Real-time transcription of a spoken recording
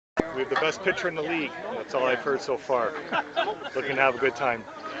We have the best pitcher in the league. That's all I've heard so far. Looking to have a good time.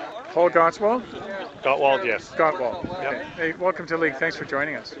 Paul Gottwald? Gottwald, yes. Gottwald. Okay. Yep. Hey, welcome to the league. Thanks for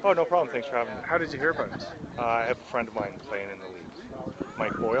joining us. Oh, no problem. Thanks for having me. How did you hear about us? I have a friend of mine playing in the league,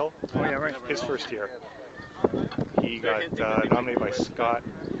 Mike Boyle. Oh, yeah, right. His first year. He got nominated by Scott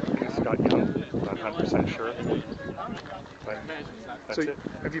Young. Not 100% sure. But that's So, it.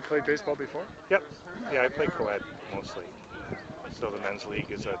 have you played baseball before? Yep. Yeah, I play co-ed mostly. So the men's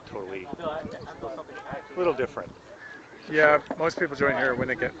league is a little different. Yeah, most people join here when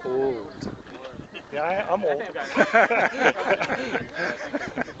they get old. Yeah, I'm old.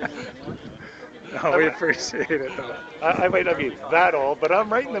 No, we appreciate it, though. I might not be that old, but I'm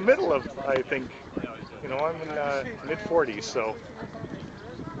right in the middle of, I think, I'm in mid-40s, so.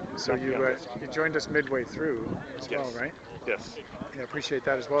 So you joined us midway through as well, right? Yes. Yeah, appreciate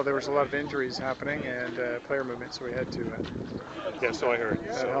that as well. There was a lot of injuries happening and player movement, so we had to. Yeah, so I heard.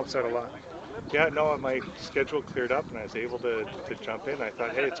 That helps out a lot. Yeah, no, my schedule cleared up and I was able to jump in. I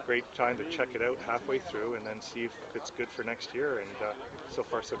thought, hey, it's a great time to check it out halfway through and then see if it's good for next year, and so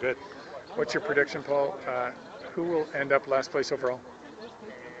far so good. What's your prediction, Paul? Who will end up last place overall?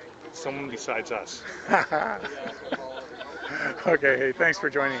 Someone besides us. Okay, hey, thanks for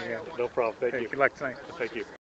joining again. No problem. Thank you. Good luck tonight. Thank you.